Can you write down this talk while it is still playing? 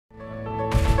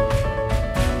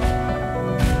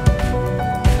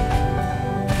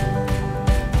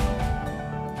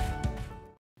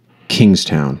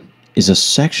Kingstowne is a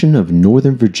section of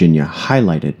Northern Virginia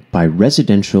highlighted by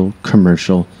residential,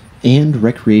 commercial, and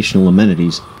recreational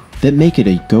amenities that make it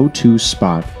a go-to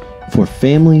spot for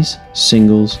families,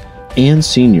 singles, and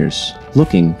seniors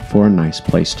looking for a nice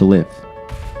place to live.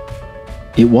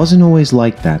 It wasn't always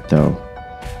like that, though.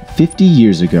 50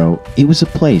 years ago, it was a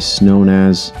place known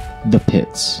as The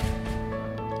Pits.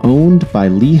 Owned by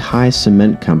Lehigh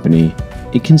Cement Company,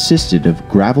 it consisted of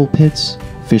gravel pits,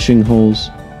 fishing holes,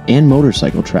 and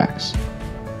motorcycle tracks.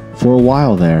 For a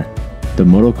while there, the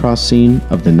motocross scene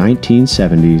of the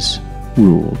 1970s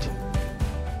ruled.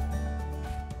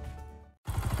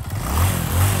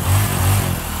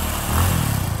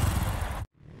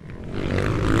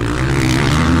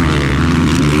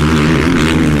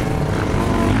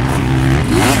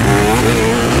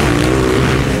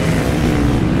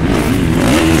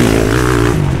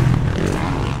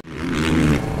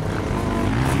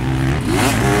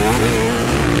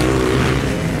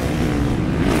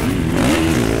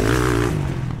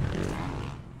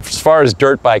 As far as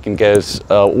dirt biking goes,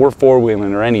 or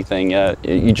four-wheeling or anything,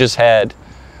 you just had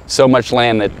so much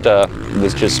land that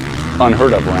was just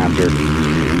unheard of around here.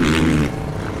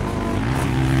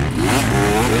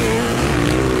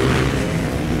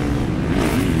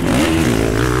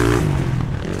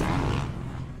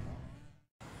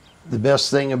 The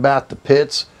best thing about the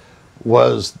pits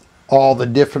was all the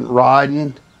different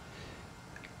riding,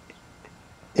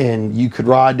 and you could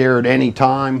ride there at any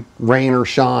time, rain or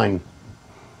shine.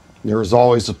 There was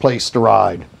always a place to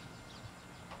ride.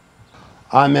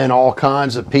 I met all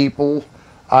kinds of people.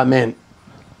 I met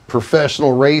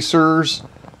professional racers.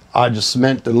 I just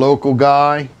met the local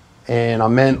guy, and I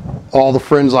met all the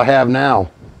friends I have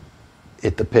now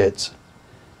at the pits.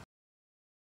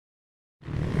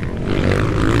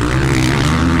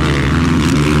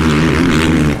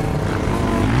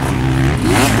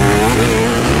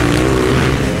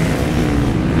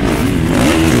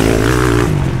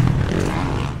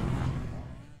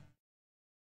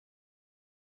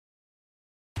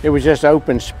 It was just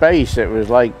open space. It was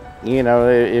like, you know,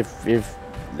 if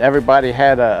everybody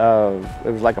had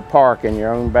it was like a park in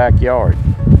your own backyard.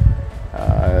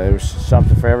 It was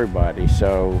something for everybody.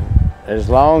 So as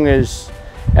long as,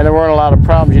 and there weren't a lot of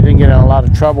problems, you didn't get in a lot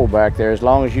of trouble back there. As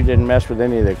long as you didn't mess with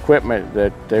any of the equipment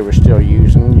that they were still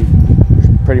using, you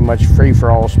were pretty much free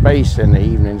for all space in the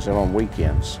evenings and on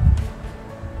weekends.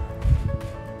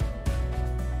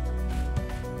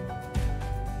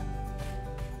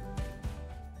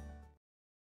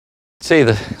 See,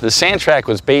 the sand track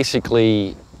was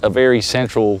basically a very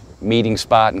central meeting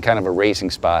spot and kind of a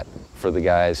racing spot for the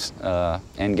guys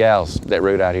and gals that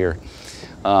rode out here.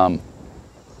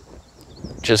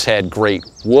 Just had great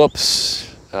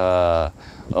whoops, a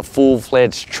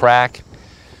full-fledged track,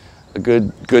 a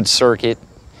good circuit,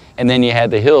 and then you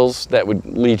had the hills that would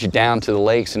lead you down to the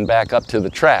lakes and back up to the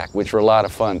track, which were a lot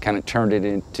of fun. Kind of turned it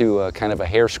into a kind of a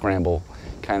hare scramble,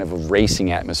 kind of a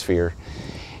racing atmosphere.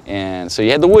 And so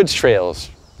you had the woods trails,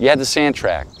 you had the sand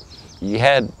track, you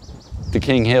had the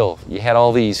King Hill, you had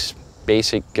all these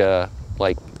basic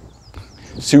like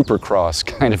supercross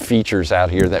kind of features out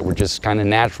here that were just kind of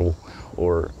natural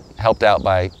or helped out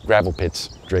by gravel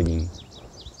pits dredging.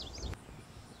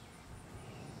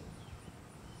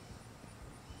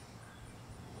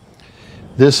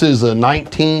 This is a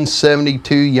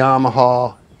 1972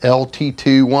 Yamaha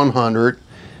LT2 100.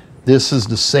 This is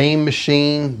the same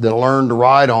machine that I learned to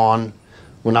ride on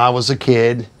when I was a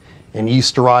kid and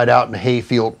used to ride out in the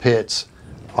hayfield pits.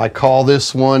 I call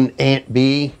this one Aunt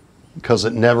B because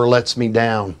it never lets me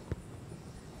down.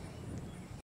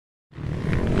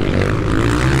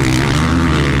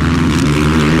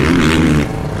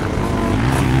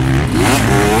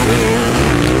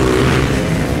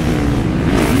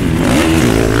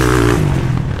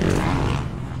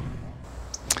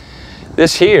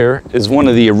 This here is one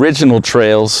of the original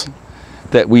trails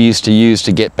that we used to use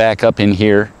to get back up in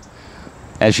here.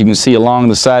 As you can see along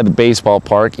the side of the baseball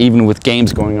park, even with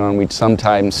games going on, we'd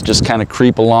sometimes just kind of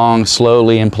creep along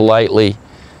slowly and politely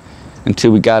until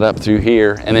we got up through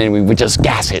here, and then we would just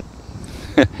gas it.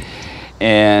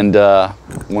 And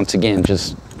once again,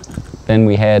 then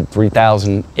we had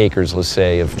 3,000 acres, let's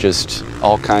say, of just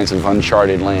all kinds of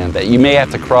uncharted land that you may have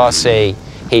to cross a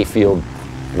hayfield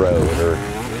road or,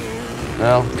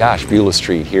 well, gosh, Beulah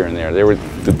Street here and there.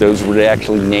 Those were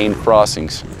actually named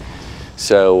crossings.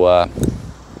 So,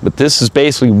 but this is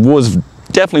was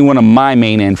definitely one of my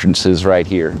main entrances right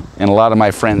here. And a lot of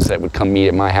my friends that would come meet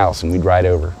at my house and we'd ride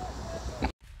over.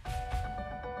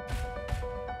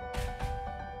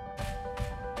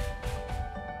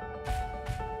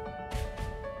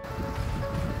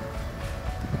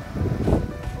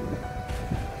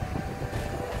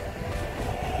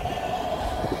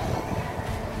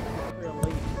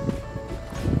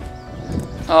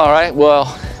 All right,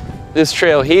 well, this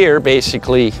trail here,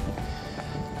 basically,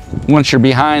 once you're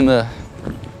behind the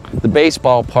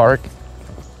baseball park,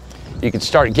 you can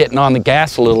start getting on the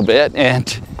gas a little bit,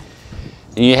 and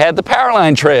you had the power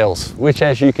line trails, which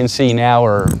as you can see now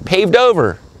are paved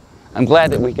over. I'm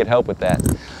glad that we could help with that,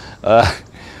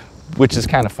 which is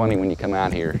kind of funny when you come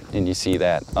out here and you see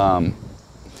that.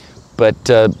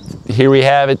 But here we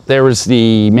have it. There was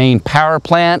the main power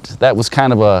plant. That was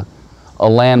kind of a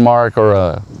landmark, or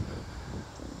a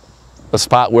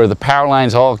spot where the power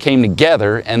lines all came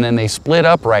together, and then they split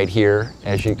up right here,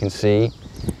 as you can see.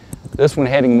 This one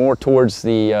heading more towards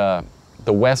the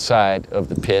west side of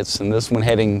the pits, and this one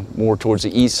heading more towards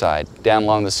the east side, down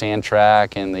along the sand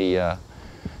track and the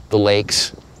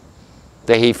lakes,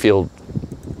 the hayfield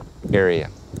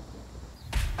area.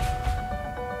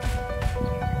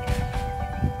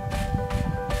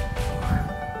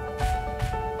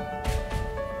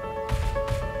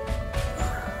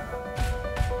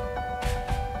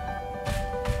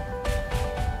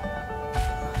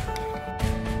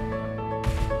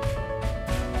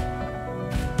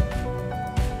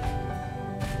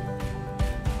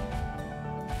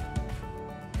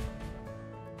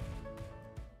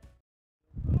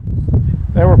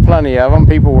 There were plenty of them.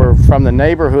 People were from the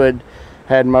neighborhood,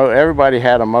 everybody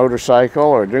had a motorcycle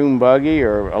or a dune buggy,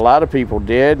 or a lot of people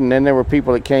did, and then there were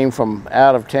people that came from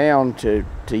out of town to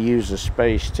use the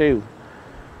space too.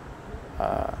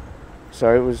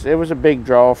 So it was a big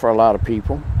draw for a lot of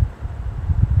people.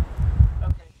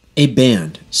 A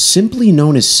band, simply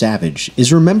known as Savage,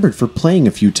 is remembered for playing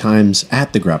a few times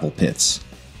at the gravel pits.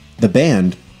 The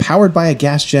band, powered by a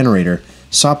gas generator,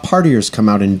 saw partiers come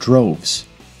out in droves.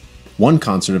 One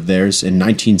concert of theirs in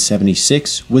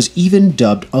 1976 was even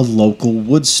dubbed a local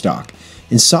Woodstock,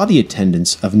 and saw the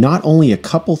attendance of not only a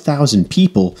couple thousand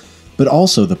people, but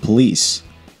also the police.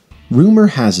 Rumor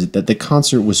has it that the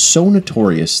concert was so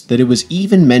notorious that it was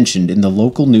even mentioned in the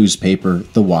local newspaper,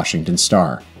 the Washington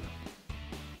Star.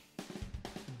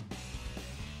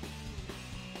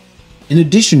 In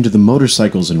addition to the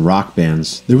motorcycles and rock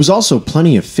bands, there was also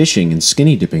plenty of fishing and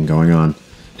skinny dipping going on.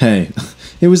 Hey,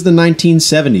 it was the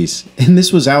 1970s, and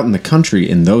this was out in the country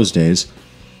in those days.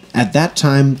 At that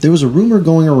time, there was a rumor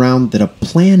going around that a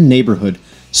planned neighborhood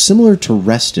similar to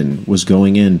Reston was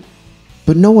going in,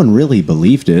 but no one really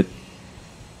believed it.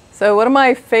 So one of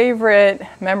my favorite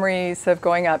memories of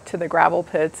going up to the gravel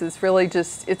pits is really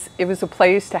just, it was a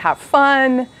place to have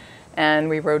fun, and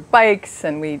we rode bikes,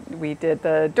 and we did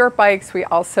the dirt bikes. We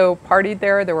also partied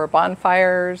there. There were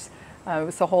bonfires. It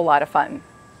was a whole lot of fun.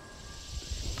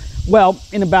 Well,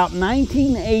 in about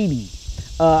 1980,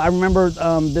 I remember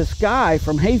this guy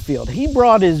from Hayfield. He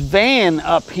brought his van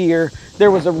up here.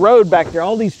 There was a road back there.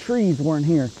 All these trees weren't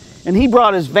here. And he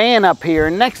brought his van up here.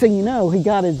 And next thing you know, he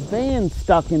got his van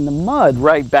stuck in the mud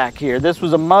right back here. This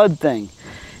was a mud thing.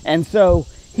 And so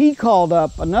he called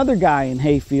up another guy in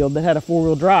Hayfield that had a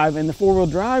four-wheel drive. And the four-wheel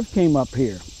drive came up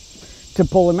here to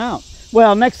pull him out.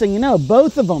 Well, next thing you know,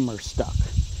 both of them are stuck.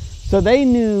 So they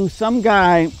knew some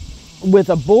guy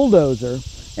with a bulldozer,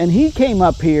 and he came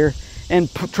up here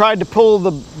and tried to pull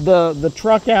the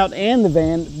truck out and the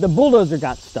van. The bulldozer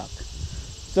got stuck.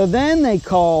 So then they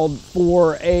called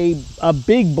for a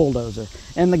big bulldozer,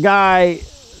 and the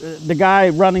guy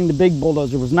running the big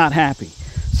bulldozer was not happy.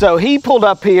 So he pulled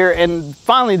up here, and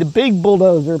finally the big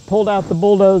bulldozer pulled out the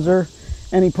bulldozer,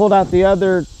 and he pulled out the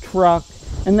other truck,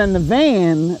 and then the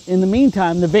van, in the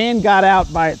meantime, the van got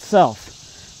out by itself.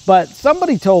 But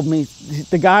somebody told me,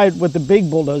 the guy with the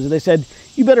big bulldozer, they said,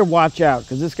 you better watch out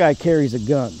because this guy carries a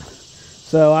gun.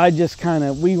 So I just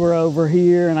we were over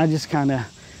here, and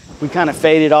we kind of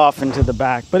faded off into the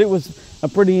back. But it was a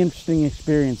pretty interesting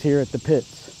experience here at the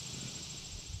pits.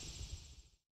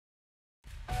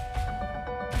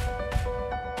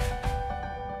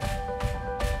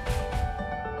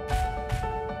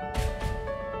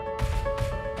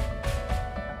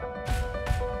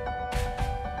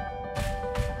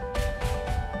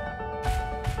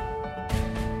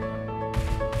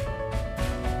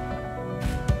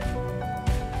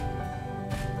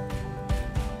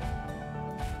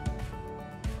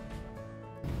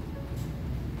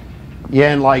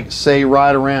 Yeah, and like say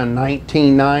right around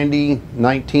 1990,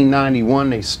 1991,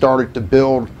 they started to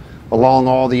build along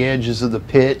all the edges of the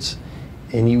pits,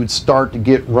 and you would start to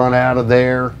get run out of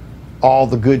there. All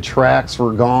the good tracks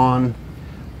were gone.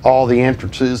 All the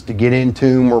entrances to get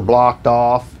into them were blocked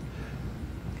off.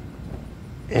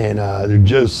 And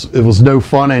it was no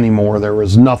fun anymore. There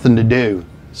was nothing to do.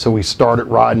 So we started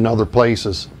riding other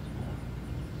places.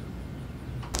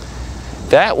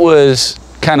 That was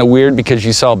kind of weird because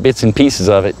you saw bits and pieces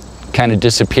of it kind of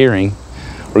disappearing.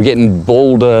 were getting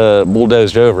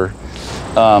bulldozed over.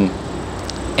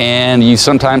 And you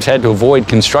sometimes had to avoid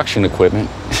construction equipment.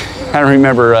 I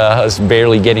remember us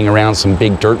barely getting around some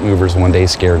big dirt movers one day,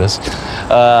 scared us.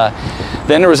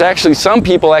 Then there was actually some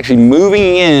people actually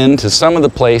moving in to some of the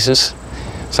places,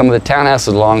 some of the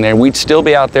townhouses along there. We'd still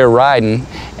be out there riding,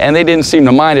 and they didn't seem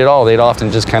to mind at all. They'd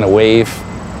often just kind of wave,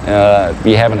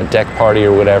 be having a deck party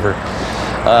or whatever.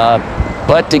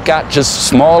 But it got just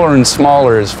smaller and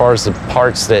smaller as far as the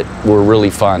parts that were really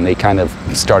fun. They kind of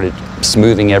started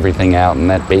smoothing everything out, and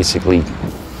that basically,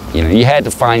 you know, you had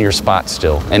to find your spot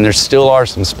still, and there still are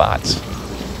some spots.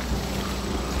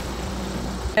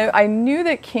 I knew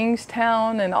that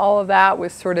Kingstowne and all of that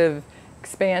was sort of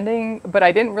expanding, but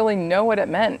I didn't really know what it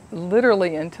meant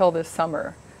literally until this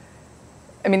summer.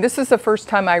 I mean, this is the first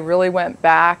time I really went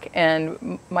back,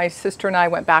 and my sister and I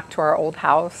went back to our old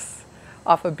house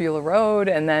off of Beulah Road,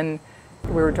 and then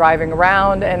we were driving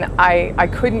around, and I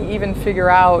couldn't even figure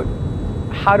out,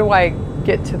 how do I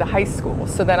get to the high school?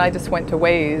 So then I just went to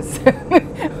Waze.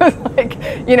 It was like,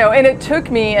 you know, and it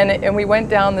took me, and we went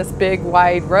down this big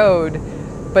wide road,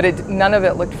 but none of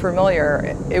it looked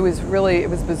familiar. It was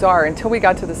bizarre. Until we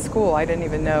got to the school, I didn't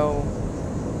even know,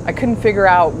 I couldn't figure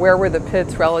out where were the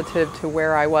pits relative to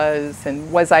where I was,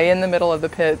 and was I in the middle of the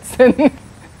pits, and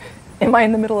am I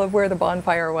in the middle of where the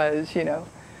bonfire was, you know,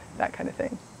 that kind of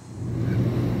thing.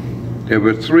 There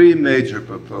were three major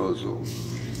proposals.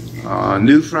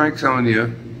 New Franconia,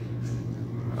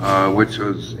 which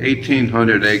was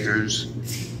 1,800 acres,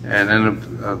 and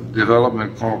then a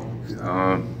development called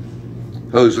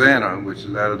Hosanna, which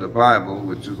is out of the Bible,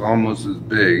 which is almost as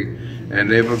big,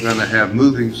 and they were going to have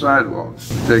moving sidewalks,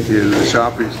 take you to the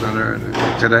shopping center and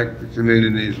connect the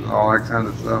communities and all that kind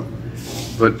of stuff.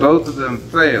 But both of them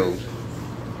failed.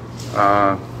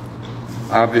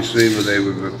 Obviously, they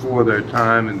were before their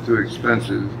time and too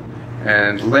expensive.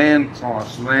 And land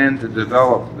costs, land to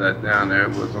develop that down there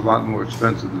was a lot more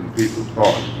expensive than people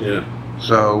thought. Yeah.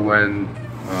 So when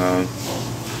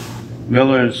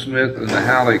Miller and Smith and the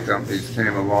Halley companies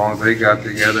came along, they got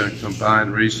together and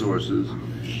combined resources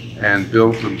and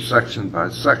built them section by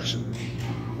section.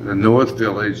 The North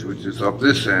Village, which is up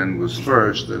this end, was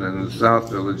first, and then the South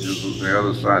Village, which was the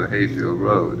other side of Hayfield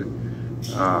Road,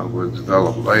 was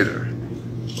developed later.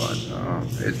 But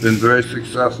it's been very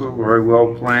successful, very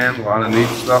well planned, a lot of neat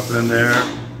stuff in there,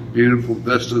 beautiful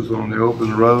vistas on the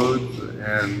open roads,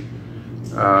 and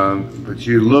but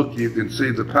you look, you can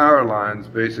see the power lines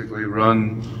basically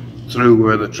run through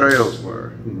where the trails were.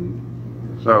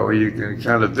 Mm-hmm. So you can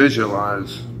kind of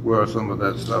visualize where some of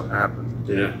that stuff happened.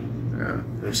 Yeah. Yeah.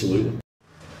 Absolutely.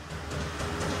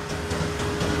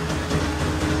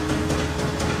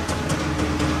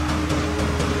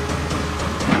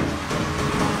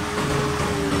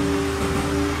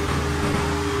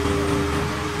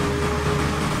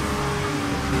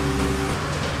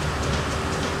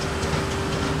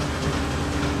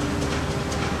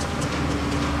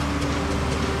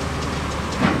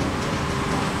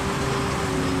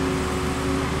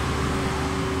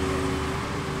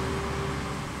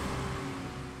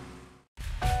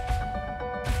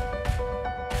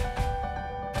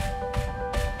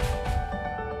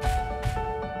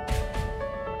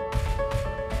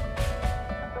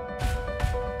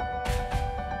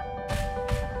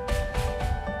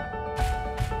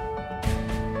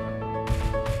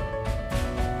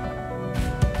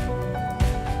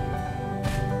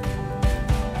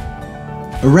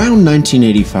 Around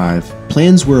 1985,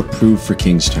 plans were approved for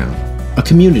Kingstowne, a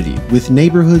community with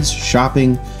neighborhoods,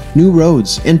 shopping, new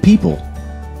roads, and people.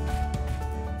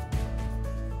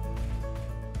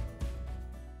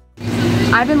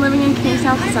 I've been living in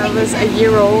Kingstowne since I was a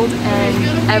year old,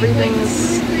 and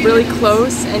everything's really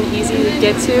close and easy to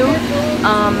get to.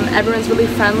 Everyone's really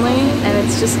friendly, and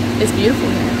it's beautiful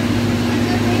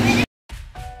here.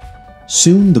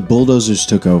 Soon the bulldozers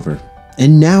took over,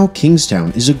 and now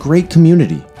Kingstowne is a great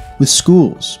community with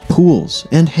schools, pools,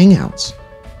 and hangouts.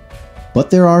 But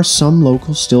there are some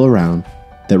locals still around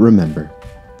that remember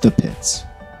the pits.